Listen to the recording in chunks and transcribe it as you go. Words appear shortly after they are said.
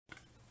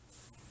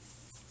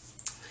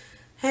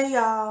Hey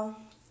y'all,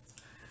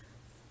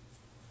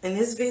 in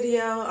this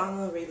video I'm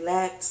going to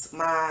relax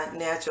my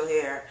natural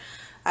hair.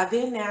 I've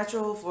been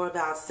natural for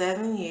about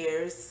 7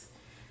 years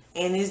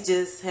and it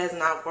just has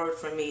not worked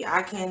for me.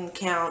 I can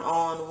count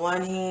on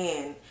one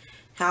hand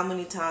how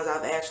many times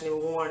I've actually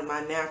worn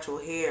my natural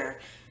hair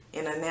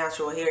in a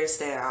natural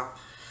hairstyle.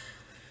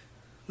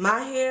 My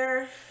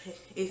hair,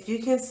 if you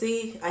can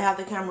see, I have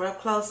the camera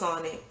up close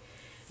on it.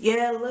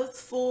 Yeah, it looks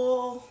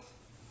full.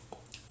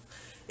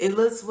 It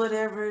looks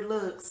whatever it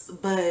looks,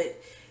 but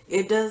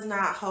it does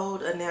not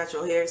hold a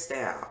natural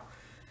hairstyle.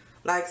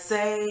 Like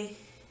say,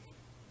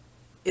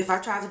 if I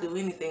try to do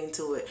anything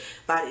to it,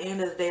 by the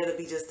end of the day it'll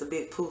be just a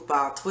big poof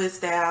ball.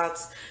 Twist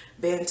outs,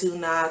 bantu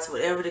knots,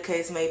 whatever the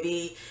case may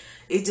be.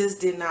 It just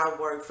did not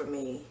work for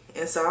me.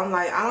 And so I'm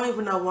like, I don't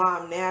even know why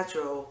I'm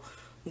natural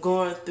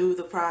going through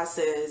the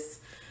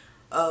process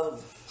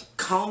of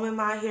combing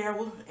my hair,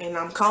 and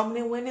I'm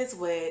combing it when it's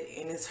wet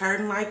and it's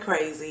hurting like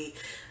crazy.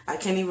 I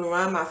can't even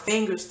run my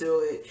fingers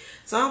through it.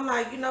 So I'm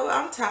like, you know what,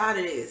 I'm tired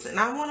of this and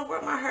I want to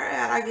wear my hair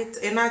out.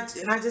 And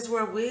I just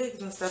wear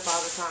wigs and stuff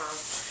all the time.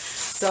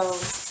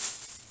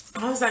 So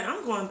I was like,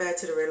 I'm going back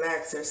to the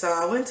relaxer. So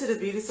I went to the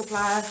beauty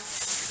supply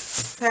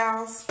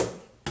house.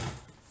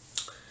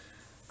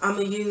 I'm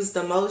gonna use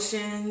the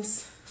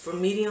Motions for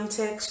medium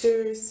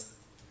textures.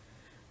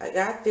 I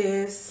got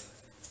this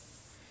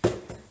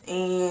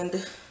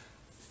and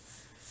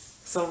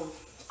some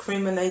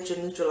Cream of Nature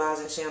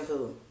neutralizing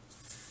shampoo.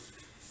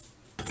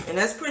 And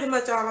that's pretty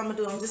much all I'm going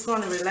to do. I'm just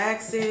going to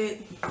relax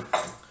it.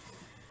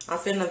 I'm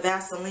finna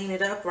Vaseline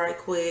it up right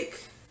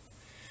quick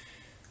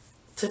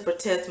to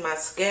protect my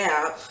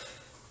scalp.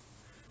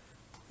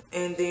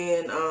 And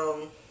then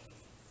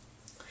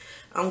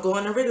I'm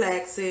going to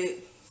relax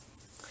it.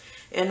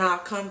 And I'll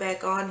come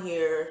back on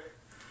here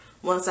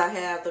once I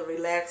have the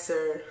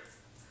relaxer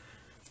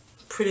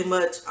pretty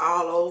much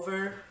all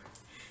over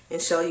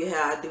and show you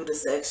how I do the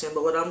section.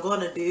 But what I'm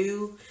going to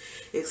do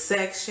is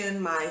section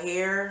my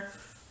hair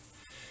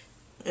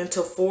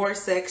into 4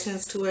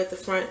 sections, 2 at the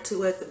front,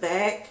 2 at the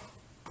back.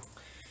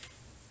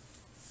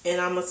 And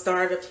I'm going to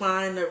start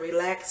applying the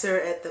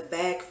relaxer at the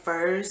back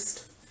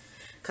first,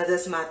 because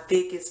that's my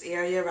thickest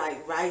area,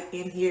 right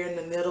in here in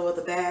the middle of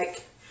the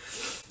back.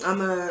 I'm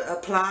going to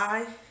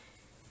apply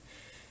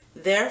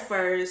there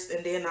first,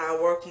 and then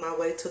I'll work my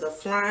way to the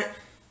front,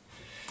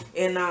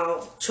 and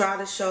I'll try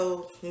to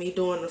show me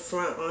doing the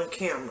front on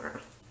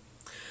camera.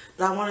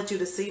 But I wanted you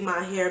to see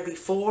my hair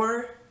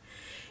before.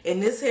 And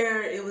this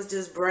hair, it was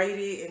just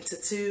braided into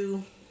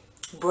 2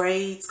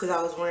 braids because I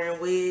was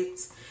wearing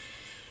wigs.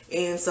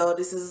 And so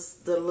this is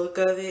the look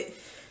of it.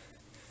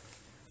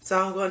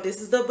 So this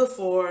is the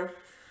before.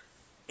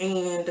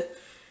 And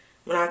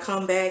when I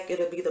come back,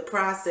 it'll be the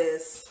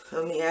process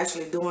of me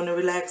actually doing the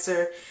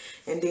relaxer.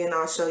 And then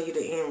I'll show you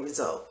the end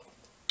result.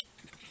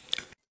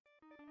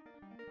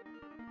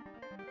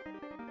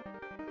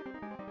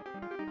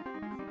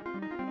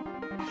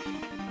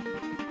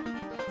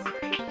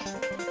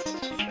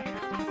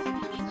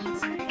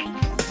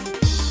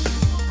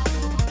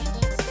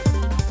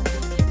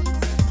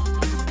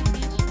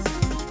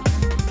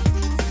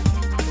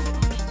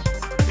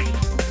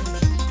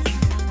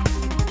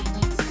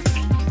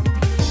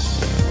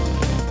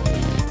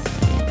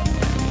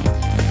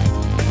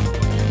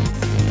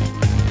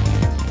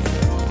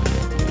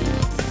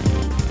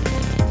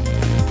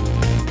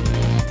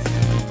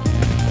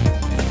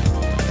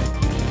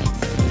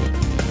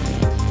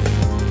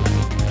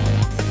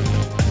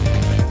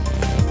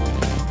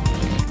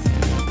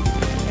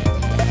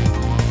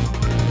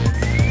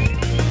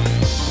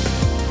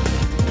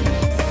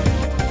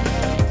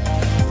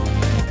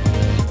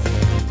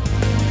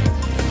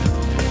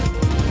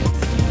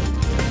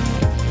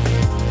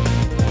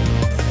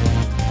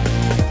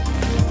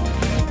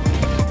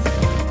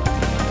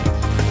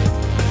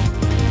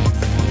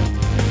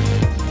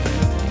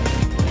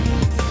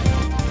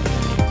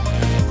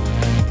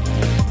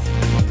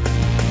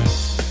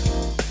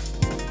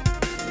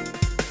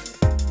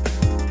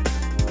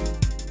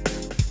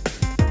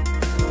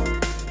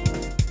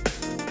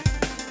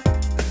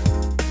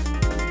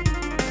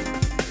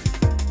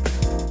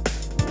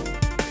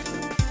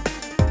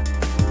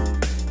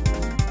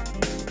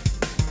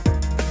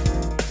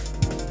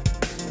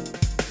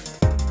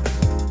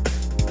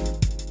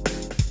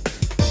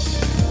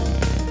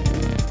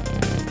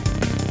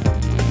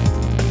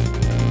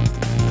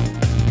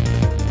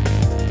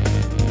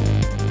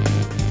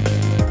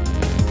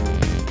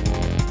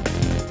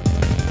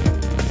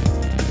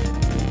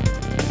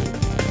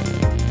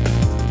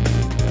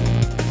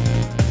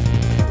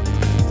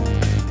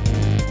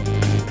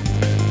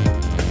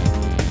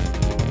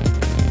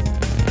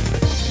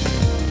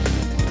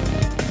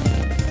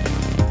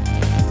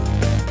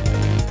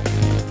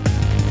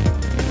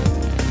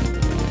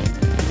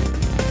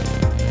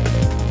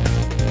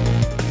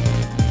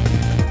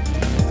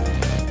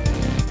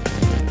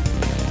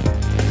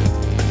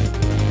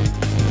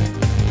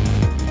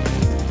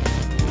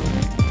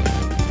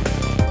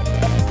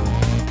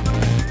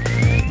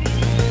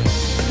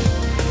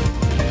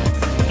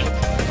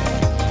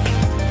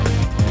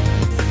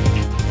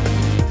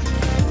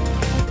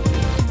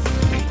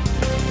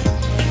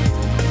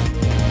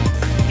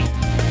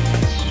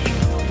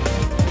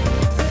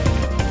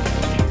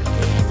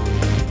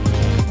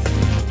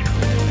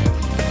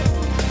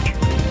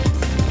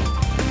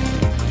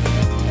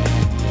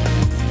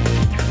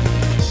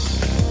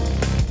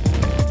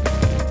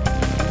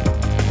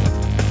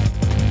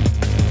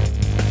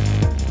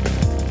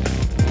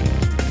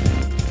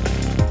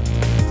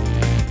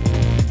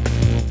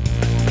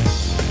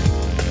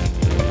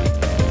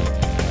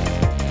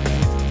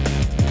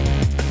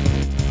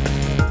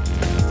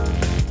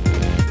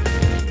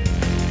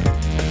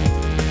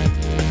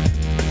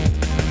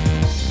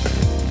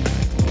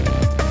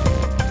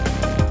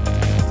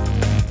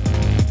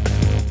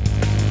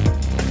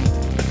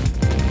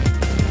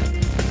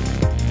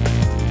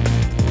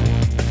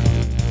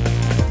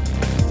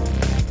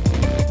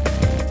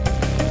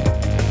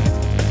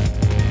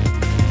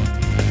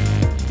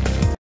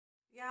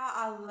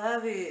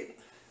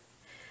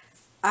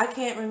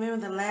 can't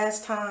remember the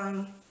last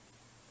time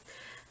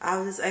I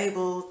was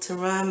able to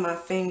run my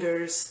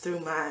fingers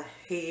through my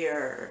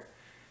hair.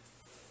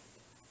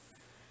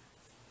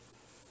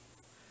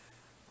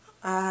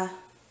 I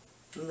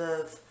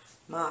love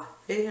my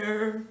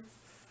hair.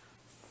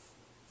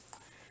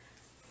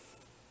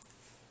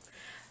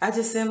 I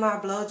just sent my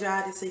blow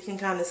dried it so you can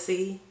kind of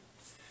see.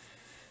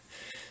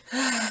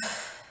 I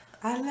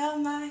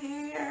love my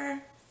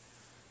hair.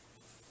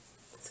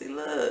 See,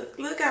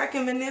 look how I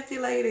can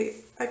manipulate it.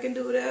 I can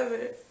do whatever.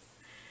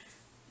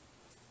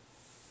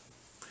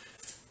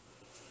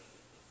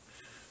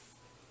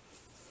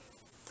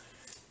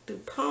 Do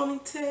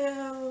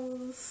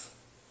ponytails.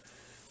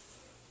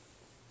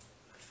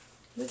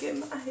 Look at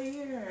my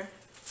hair.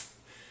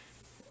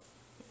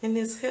 And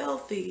it's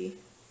healthy.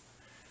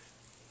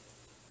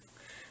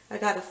 I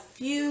got a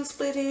few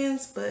split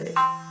ends, but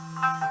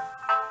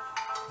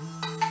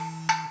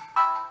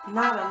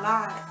not a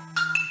lot.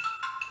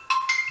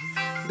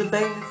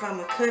 Debating if I'm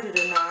gonna cut it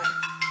or not.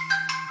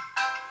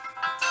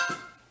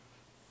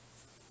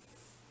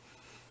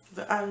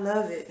 But I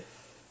love it.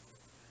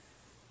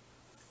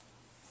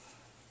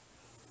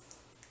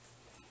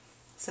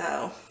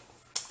 So,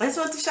 I just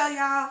want to show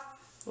y'all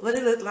what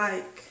it looked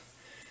like.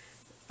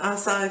 I'm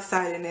so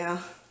excited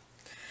now.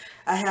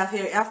 I have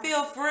hair. I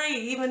feel free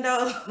even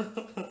though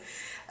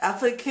I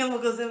put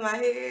chemicals in my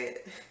head.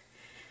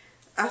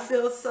 I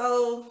feel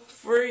so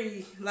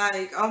free.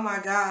 Like, oh my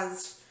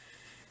gosh.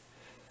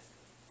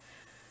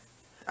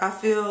 I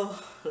feel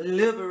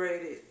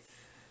liberated.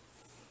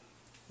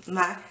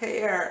 My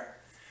hair.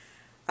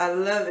 I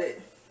love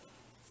it.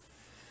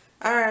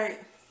 Alright.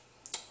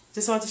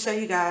 Just want to show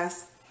you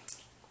guys.